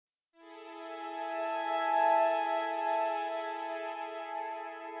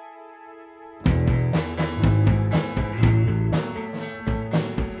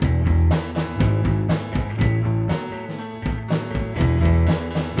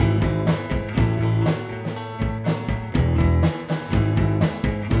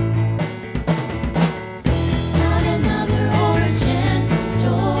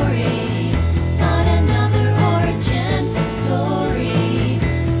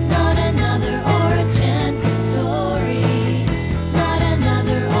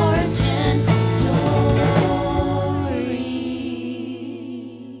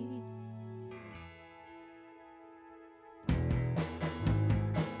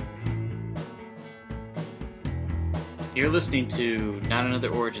You're listening to Not Another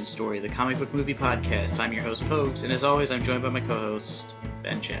Origin Story, the comic book movie podcast. I'm your host, Pogues, and as always, I'm joined by my co-host,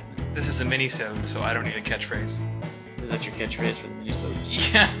 Ben Chapman. This is a mini-sode, so I don't need a catchphrase. Is that your catchphrase for the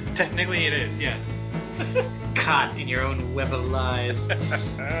minisodes? Yeah, technically it is, yeah. Caught in your own web of lies.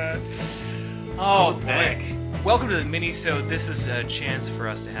 Oh, back. Welcome to the mini-sode. This is a chance for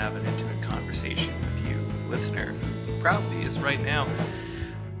us to have an intimate conversation with you, listener, who probably is right now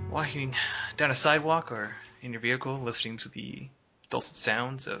walking down a sidewalk or in your vehicle, listening to the dulcet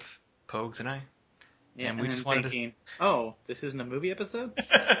sounds of Pogues and I. Yeah, and we just wanted thinking, oh, this isn't a movie episode?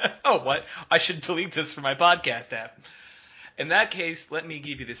 Oh, what? I should delete this from my podcast app. In that case, let me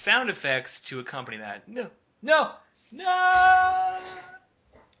give you the sound effects to accompany that. No! Wow,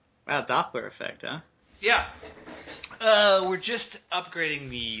 Doppler effect, huh? Yeah. We're just upgrading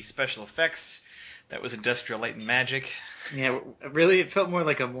the special effects. That was Industrial Light and Magic. Yeah, really, it felt more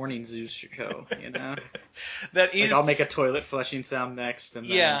like a morning zoo show, you know? That is... Like, I'll make a toilet flushing sound next, and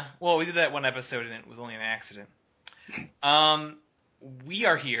then... Yeah, well, we did that one episode, and it was only an accident. We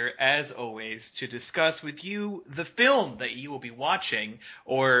are here, as always, to discuss with you the film that you will be watching,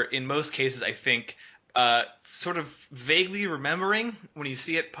 or in most cases, I think, sort of vaguely remembering when you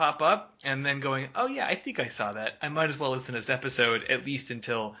see it pop up, and then going, oh yeah, I think I saw that. I might as well listen to this episode, at least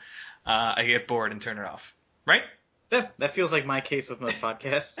until I get bored and turn it off. Right? Yeah, that feels like my case with most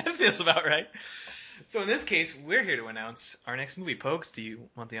podcasts. That feels about right. So in this case, we're here to announce our next movie. Pogues, do you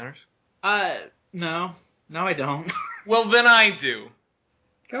want the honors? No. No, I don't. Well, then I do.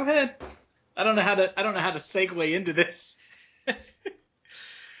 Go ahead. I don't know how to segue into this.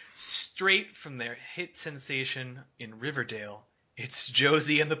 Straight from their hit sensation in Riverdale, it's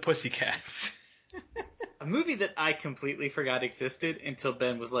Josie and the Pussycats. A movie that I completely forgot existed until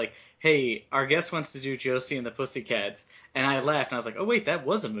Ben was like, hey, our guest wants to do Josie and the Pussycats. And I laughed, and I was like, oh, wait, that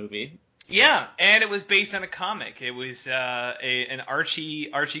was a movie. Yeah, and it was based on a comic. It was an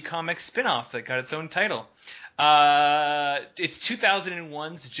Archie comic spinoff that got its own title. It's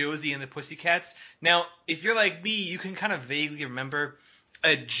 2001's Josie and the Pussycats. Now, if you're like me, you can kind of vaguely remember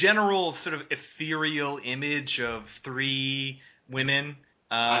a general sort of ethereal image of three women.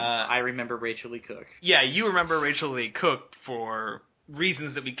 I remember Rachel Lee Cook. Yeah, you remember Rachel Lee Cook for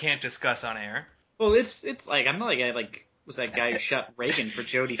reasons that we can't discuss on air. Well, it's like, I'm not like I was that guy who shot Reagan for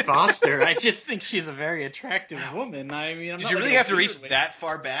Jodie Foster. I just think she's a very attractive woman. I mean, did you really have to reach that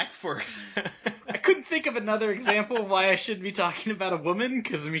far back for? I couldn't think of another example of why I should be talking about a woman,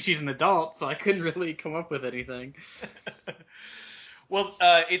 because I mean she's an adult, so I couldn't really come up with anything. Well,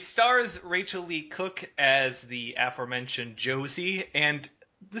 it stars Rachel Lee Cook as the aforementioned Josie, and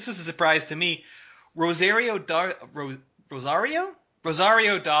this was a surprise to me. Rosario Dawson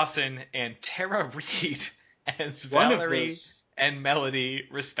and Tara Reid as Valerie and Melody,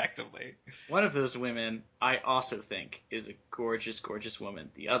 respectively. One of those women, I also think, is a gorgeous, gorgeous woman.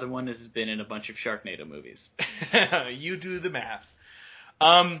 The other one has been in a bunch of Sharknado movies. You do the math.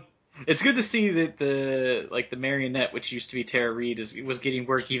 It's good to see that the marionette, which used to be Tara Reid, was getting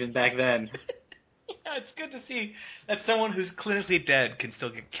work even back then. Yeah, it's good to see that someone who's clinically dead can still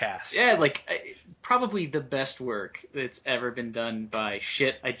get cast. Yeah, probably the best work that's ever been done by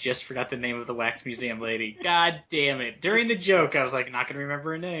I just forgot the name of the wax museum lady. God damn it. During the joke, I was like, not going to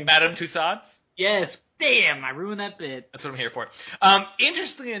remember her name. Madame Tussauds? Yes. Damn, I ruined that bit. That's what I'm here for.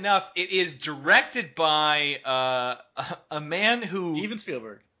 Interestingly enough, it is directed by a man who... Steven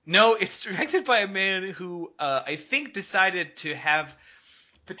Spielberg. No, it's directed by a man who I think decided to have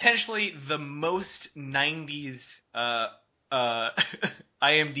potentially the most 90s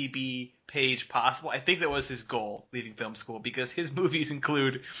IMDb page possible. I think that was his goal leaving film school, because his movies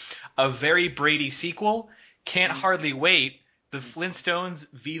include a very Brady sequel, Can't Hardly Wait, The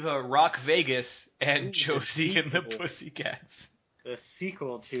Flintstones, Viva Rock Vegas, and Josie and the Pussycats. The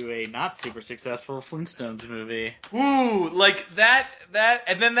sequel to a not super successful Flintstones movie. Ooh, like that,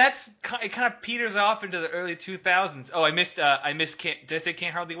 and then it kind of peters off into the early 2000s. Oh, I missed, did I say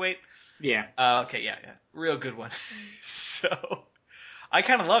Can't Hardly Wait? Yeah. Okay, yeah. Real good one. So, I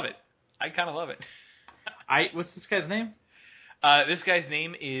kind of love it. What's this guy's name? This guy's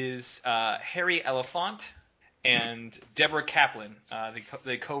name is Harry Elefant and Deborah Kaplan.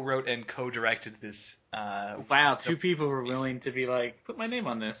 They co-wrote and co-directed this. Wow, two people were willing to be like, put my name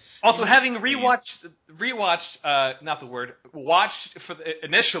on this. Also, having watched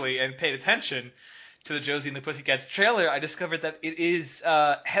initially and paid attention to the Josie and the Pussycats trailer, I discovered that it is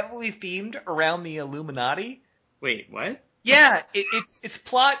heavily themed around the Illuminati. Wait, what? Yeah, its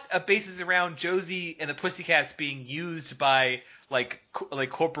plot bases around Josie and the Pussycats being used by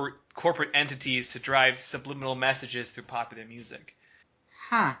corporate entities to drive subliminal messages through popular music.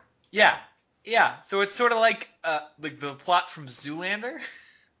 Huh. Yeah. Yeah, so it's sort of like the plot from Zoolander,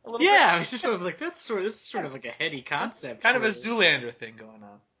 a little bit. Yeah, I was like, this is sort of like a heady concept. Kind of a for- Zoolander thing going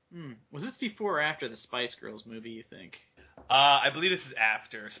on. Was this before or after the Spice Girls movie, you think? I believe this is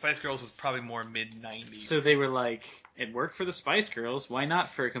after. Spice Girls was probably more mid-90s. So they were like, it worked for the Spice Girls. Why not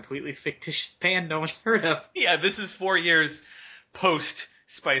for a completely fictitious band no one's heard of? Yeah, this is 4 years post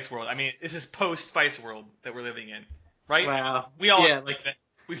Spice World. I mean, this is post Spice World that we're living in, right? Wow. We all Yeah, like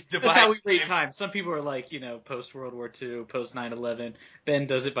we've that's divided. how we rate time. Some people are like, post World War II, post 9/11. Ben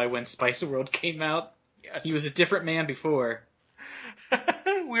does it by when Spice World came out. Yes. He was a different man before.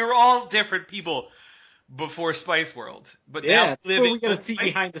 We were all different people before Spice World, but Yeah, now it's we cool. live We in got to the see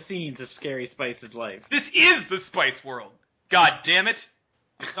Spice. behind the scenes of Scary Spice's life. This is the Spice World. God damn it!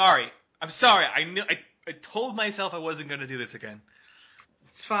 I'm sorry. I'm sorry. I told myself I wasn't going to do this again.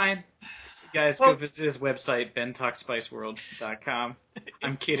 It's fine. Guys, go Folks. visit his website, bentalkspiceworld.com.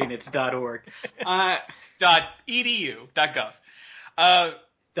 I'm It's kidding, it's .org. .edu.gov. Uh,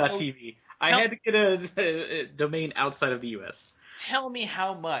 .tv. I tell- had to get a domain outside of the U.S. Tell me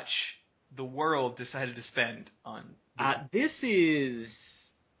how much the world decided to spend on this. This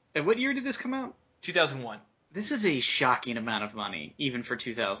is... What year did this come out? 2001. This is a shocking amount of money, even for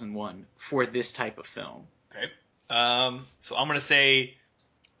 2001, for this type of film. Okay. So I'm gonna say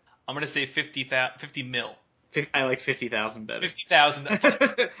 50 mil. I like 50,000 better. 50,000.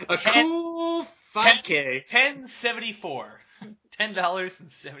 A cool 5K. 10.74.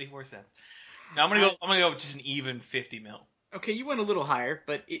 $10.74. Now I'm gonna go with just an even 50 mil. Okay, you went a little higher,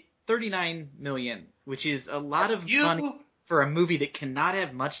 but 39 million, which is a lot of You money for a movie that cannot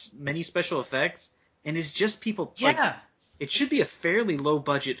have many special effects and is just people. yeah. Like, it should be a fairly low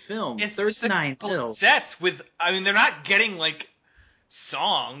budget film. It's just a 39 couple mil. sets with. I mean, they're not getting like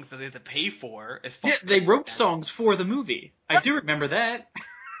songs that they have to pay for. As far Yeah, they wrote songs for the movie. I do remember that.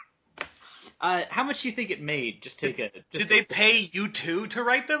 How much do you think it made? Did they pay U2 to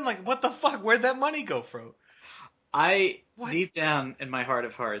write them? Like, what the fuck? Where'd that money go from? Deep down in my heart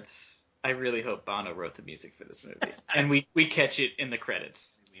of hearts, I really hope Bono wrote the music for this movie, and we catch it in the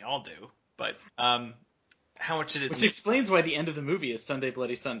credits. We all do. But how much did it? Which explains why the end of the movie is Sunday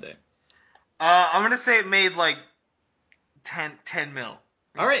Bloody Sunday. I'm gonna say it made like 10 mil.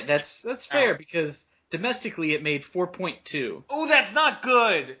 All right, that's fair because domestically it made 4.2 Oh, that's not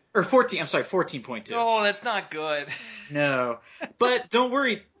good. or 14. I'm sorry, 14.2. Oh, that's not good. No, but don't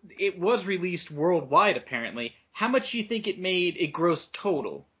worry, it was released worldwide apparently. How much do you think it made? It gross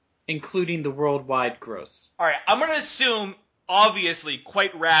total, including the worldwide gross. All right, I'm gonna assume, obviously,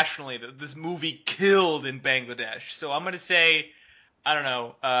 quite rationally, that this movie killed in Bangladesh. So I'm gonna say, I don't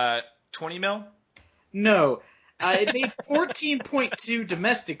know, 20 mil. No. It made 14.2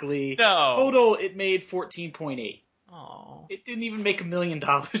 domestically. No. Total, it made 14.8. Oh. It didn't even make $1 million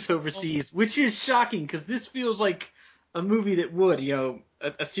overseas, which is shocking because this feels like a movie that would,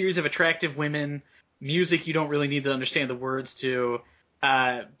 a series of attractive women, music you don't really need to understand the words to.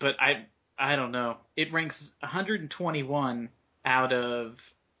 But I don't know. It ranks 121 out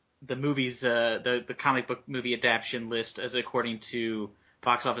of the movies, the comic book movie adaptation list, as according to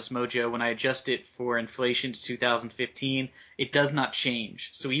Box Office Mojo. When I adjust it for inflation to 2015, it does not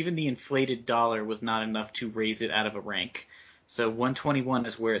change. So even the inflated dollar was not enough to raise it out of a rank. So 121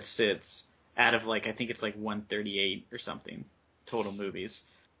 is where it sits out of I think it's 138 or something total movies.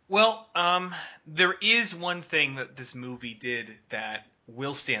 Well, there is one thing that this movie did that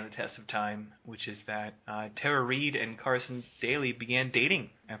will stand the test of time, which is that Tara Reid and Carson Daly began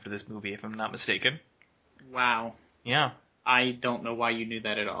dating after this movie, if I'm not mistaken. Wow. Yeah. I don't know why you knew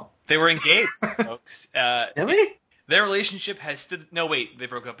that at all. They were engaged, folks. Really? Their relationship has stood... No, wait, they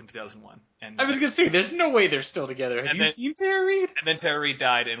broke up in 2001. And I was going to say, there's no way they're still together. Have you seen Tara Reid? And then Tara Reid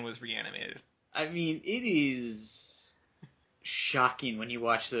died and was reanimated. I mean, it is shocking when you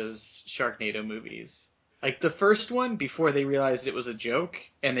watch those Sharknado movies. The first one, before they realized it was a joke,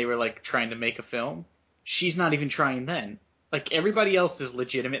 and they were, trying to make a film, she's not even trying then. Everybody else is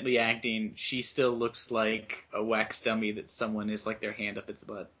legitimately acting. She still looks like a wax dummy that someone is, their hand up its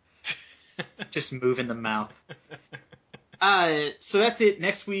butt. Just moving the mouth. So that's it.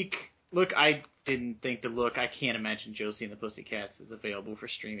 Next week, look, I didn't think to look. I can't imagine Josie and the Pussycats is available for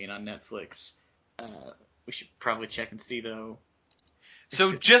streaming on Netflix. We should probably check and see, though.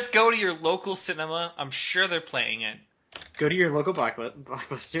 So just go to your local cinema. I'm sure they're playing it. Go to your local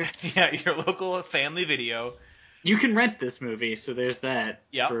Blockbuster. Yeah, your local Family Video. You can rent this movie, so there's that.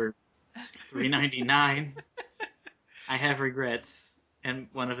 Yep. For $3.99. I have regrets, and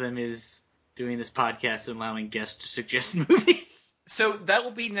one of them is doing this podcast and allowing guests to suggest movies. So that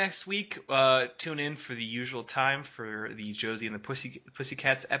will be next week. Tune in for the usual time for the Josie and the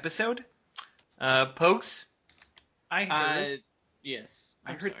Pussycats episode. Pokes, I heard. Yes.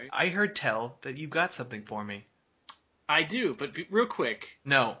 I I'm heard. sorry. I heard tell that you got something for me. I do, but real quick,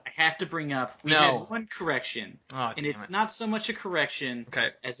 No. I have to bring up we No. had one correction, Oh, and damn it's it. not so much a correction Okay.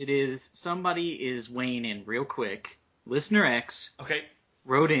 as it is somebody is weighing in real quick. Listener X Okay.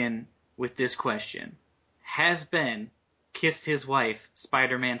 wrote in with this question: Has Ben kissed his wife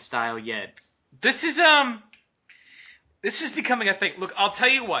Spider-Man style yet? This is becoming a thing. Look, I'll tell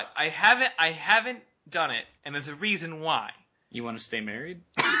you what. I haven't done it, and there's a reason why. You want to stay married?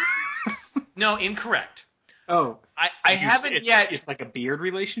 No, incorrect. Oh, I haven't yet It's like a beard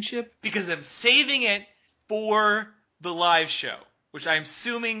relationship. because I'm saving it for the live show, which I'm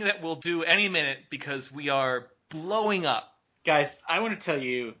assuming that we'll do any minute because we are blowing up. Guys, I want to tell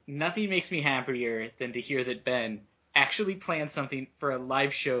you, nothing makes me happier than to hear that Ben actually planned something for a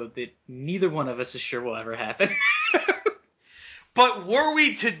live show that neither one of us is sure will ever happen. But were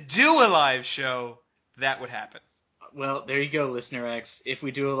we to do a live show, that would happen. Well, there you go, Listener X. If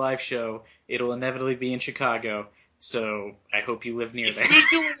we do a live show, it'll inevitably be in Chicago, so I hope you live near If there. we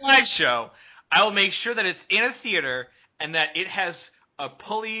do a live show, I will make sure that it's in a theater and that it has a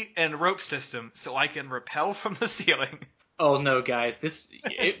pulley and rope system so I can rappel from the ceiling. Oh no, guys!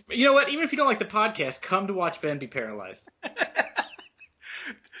 You know what? Even if you don't like the podcast, come to watch Ben be paralyzed.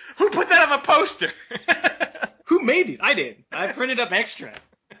 Who put that on a poster? Who made these? I did. I printed up extra.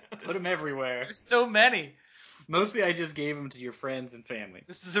 Put them everywhere. There's so many. Mostly, I just gave them to your friends and family.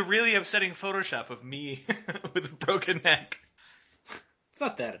 This is a really upsetting Photoshop of me with a broken neck. It's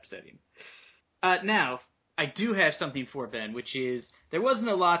not that upsetting. Now, I do have something for Ben, which is there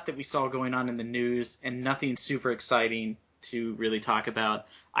wasn't a lot that we saw going on in the news and nothing super exciting to really talk about.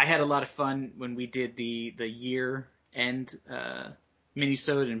 I had a lot of fun when we did the year-end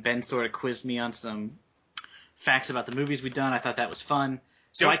minisode, and Ben sort of quizzed me on some facts about the movies we'd done. I thought that was fun.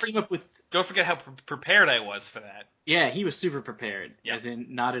 So I came up with... Don't forget how prepared I was for that. Yeah, he was super prepared, Yeah. as in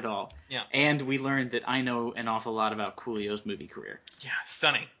not at all. Yeah. And we learned that I know an awful lot about Coolio's movie career. Yeah,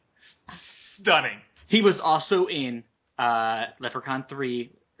 stunning. Stunning. He was also in Leprechaun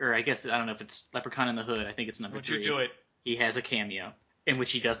 3, or I guess, I don't know if it's Leprechaun in the Hood. I think it's number 3. Would you do it? He has a cameo in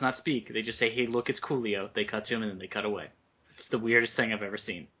which he does not speak. They just say, hey, look, it's Coolio. They cut to him, and then they cut away. It's the weirdest thing I've ever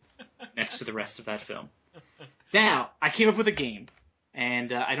seen next to the rest of that film. Now, I came up with a game,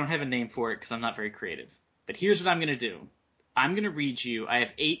 and I don't have a name for it because I'm not very creative. But here's what I'm going to do. I'm going to read you, I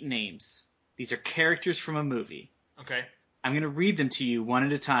have 8 names. These are characters from a movie. Okay. I'm going to read them to you one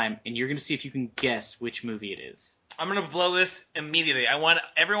at a time, and you're going to see if you can guess which movie it is. I'm going to blow this immediately. I want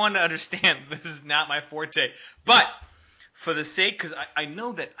everyone to understand this is not my forte. But for the sake, because I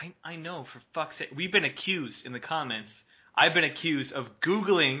know that, I know for fuck's sake, we've been accused in the comments. I've been accused of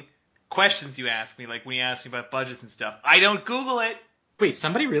Googling questions you ask me, like when you ask me about budgets and stuff. I don't Google it. Wait,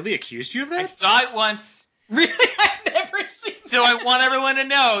 somebody really accused you of that? I saw it once. Really? I've never seen So I want everyone to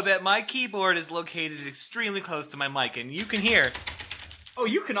know that my keyboard is located extremely close to my mic, and you can hear. Oh,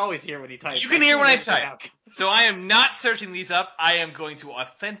 you can always hear when he types. You can hear when I can't edit it type. out. So I am not searching these up. I am going to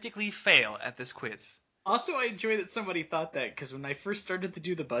authentically fail at this quiz. Also, I enjoy that somebody thought that, because when I first started to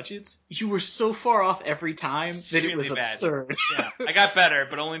do the budgets, you were so far off every time that it Extremely was bad. absurd. Yeah, I got better,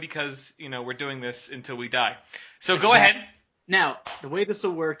 but only because, we're doing this until we die. So go Exactly. ahead. Now, the way this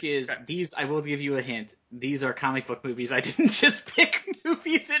will work is, Okay. these, I will give you a hint, these are comic book movies. I didn't just pick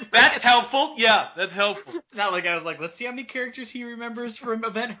movies in That's random. helpful. Yeah, that's helpful. It's not like I was like, let's see how many characters he remembers from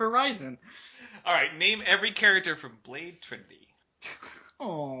Event Horizon. All right, name every character from Blade Trinity.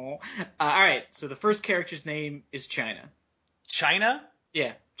 Oh. Alright, so the first character's name is China. China?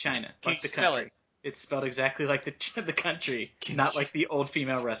 Yeah, China. Can Like you the spell country. It's spelled exactly like the country, Can not you- like the old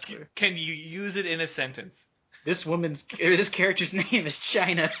female wrestler. Can you use it in a sentence? This character's name is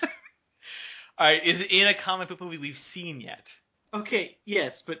China. All right, is it in a comic book movie we've seen yet? Okay,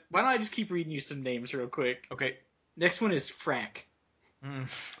 yes, but why don't I just keep reading you some names real quick? Okay. Next one is Frack.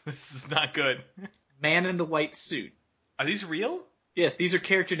 This is not good. Man in the white suit. Are these real? Yes, these are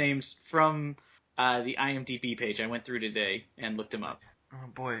character names from the IMDb page I went through today and looked them up. Oh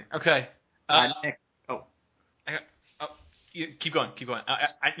boy. Okay. Keep going.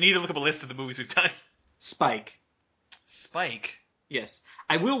 I need to look up a list of the movies we've done. Spike. Spike. Yes.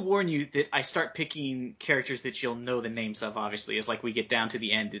 I will warn you that I start picking characters that you'll know the names of, obviously. As like we get down to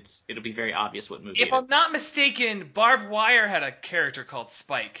the end, it'll be very obvious what movie If it I'm is. not mistaken, Barbed Wire had a character called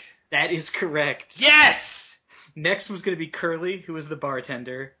Spike. That is correct. Yes! Next was going to be Curly, who was the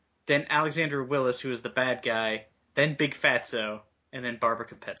bartender. Then Alexander Willis, who was the bad guy. Then Big Fatso. And then Barbara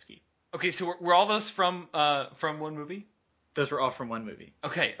Kopetsky. Okay, so were all those from one movie? Those were all from one movie.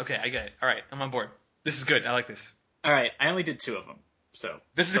 Okay, I get it. All right, I'm on board. This is good. I like this. All right, I only did 2 of them. So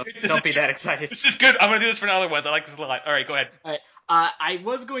This is don't be that excited. This is good. I'm gonna do this for another one. I like this a lot. All right, go ahead. All right. I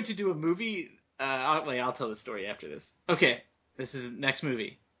was going to do a movie. I'll tell the story after this. Okay, this is the next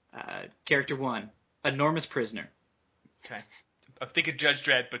movie. Character 1, Enormous Prisoner. Okay. I'm thinking Judge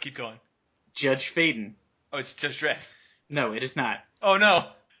Dredd, but keep going. Judge Faden. Oh, it's Judge Dredd. No, it is not. Oh no.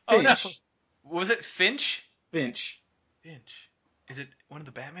 Finch. Oh no. What was it? Finch? Finch. Finch. Is it one of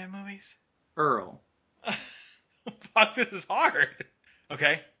the Batman movies? Earl. Fuck, this is hard.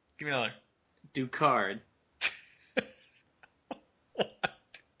 Okay, give me another. Ducard. What?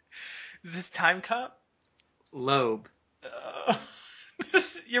 Is this Time Cop? Loeb.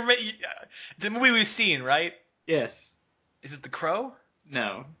 It's a movie we've seen, right? Yes. Is it The Crow?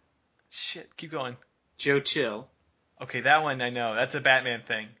 No. Shit, keep going. Joe Chill. Okay, that one I know. That's a Batman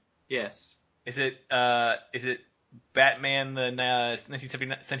thing. Yes. Is it Batman the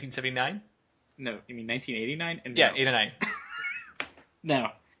 1979? No, you mean 1989? And Yeah, no. 89. No.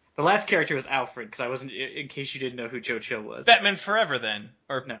 The last character was Alfred, because I wasn't, in case you didn't know who Joe Chill was. Batman Forever then?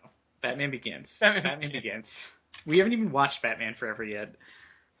 Or No. Batman Begins. Batman Begins. We haven't even watched Batman Forever yet.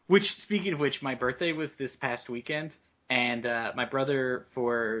 Which, speaking of which, my birthday was this past weekend, and my brother,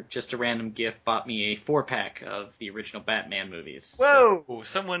 for just a random gift, bought me a 4-pack of the original Batman movies. Whoa! So,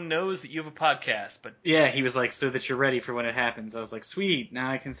 someone knows that you have a podcast, but... Yeah, he was like, so that you're ready for when it happens. I was like, sweet, now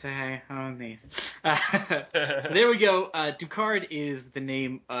I can say I own these. So there we go. Ducard is the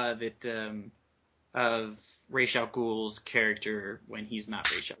name of Ra's al Ghul's character when he's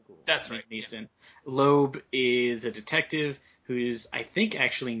not Ra's al Ghul. That's right. Neeson. Loeb is a detective who's, I think,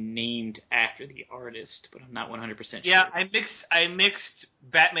 actually named after the artist, but I'm not 100% sure. Yeah, I mixed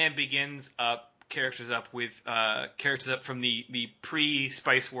Batman Begins characters up with characters up from the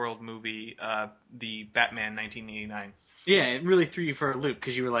pre-Spice World movie, the Batman 1989. Yeah, it really threw you for a loop,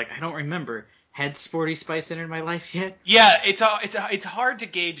 because you were like, I don't remember. Had Sporty Spice entered my life yet? Yeah, it's hard to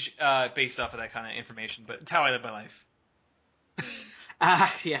gauge based off of that kind of information, but it's how I live my life.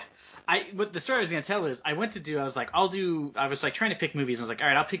 Yeah. What the story I was going to tell is, I was like trying to pick movies, and I was like, all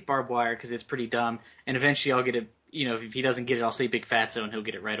right, I'll pick Barbed Wire, because it's pretty dumb, and eventually I'll get it, if he doesn't get it, I'll say Big Fatso, and he'll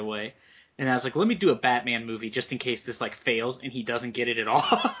get it right away. And I was like, let me do a Batman movie, just in case this, fails, and he doesn't get it at all.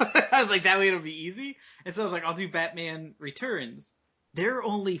 I was like, that way it'll be easy. And so I was like, I'll do Batman Returns. There are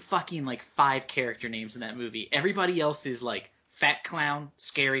only fucking 5 character names in that movie. Everybody else is Fat Clown,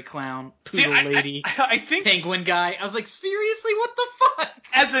 Scary Clown, Poodle Lady, I think Penguin Guy. I was like, seriously, what the fuck?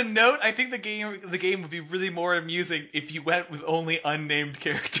 As a note, I think the game would be really more amusing if you went with only unnamed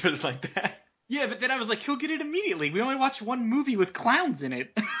characters like that. Yeah, but then I was like, he'll get it immediately. We only watched one movie with clowns in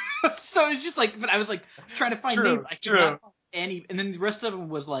it. So it's just but I was trying to find names. I could not find any, and then the rest of them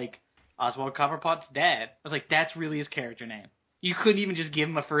was Oswald Copperpot's dad. I was like, that's really his character name. You couldn't even just give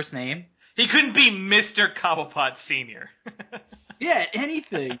him a first name? He couldn't be Mr. Cobblepot Sr. Yeah,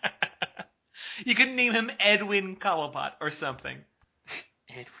 anything. You could name him Edwin Cobblepot or something.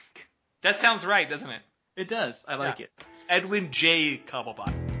 Edwin. That sounds right, doesn't it? It does. I like it. Edwin J.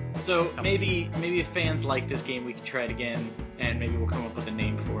 Cobblepot. So maybe if fans like this game, we can try it again, and maybe we'll come up with a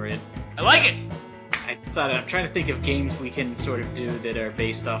name for it. I like it! I'm trying to think of games we can sort of do that are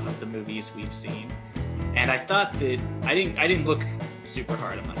based off of the movies we've seen. And I thought that I didn't look super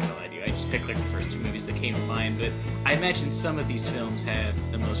hard, I'm not gonna lie to you. I just picked the first 2 movies that came to mind, but I imagine some of these films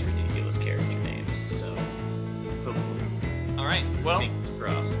have the most ridiculous character names, so hopefully. Alright, well. Fingers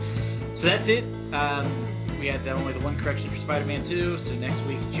crossed. So that's it. We had only the one correction for Spider-Man 2, so next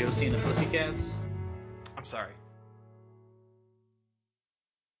week, Josie and the Pussycats. I'm sorry.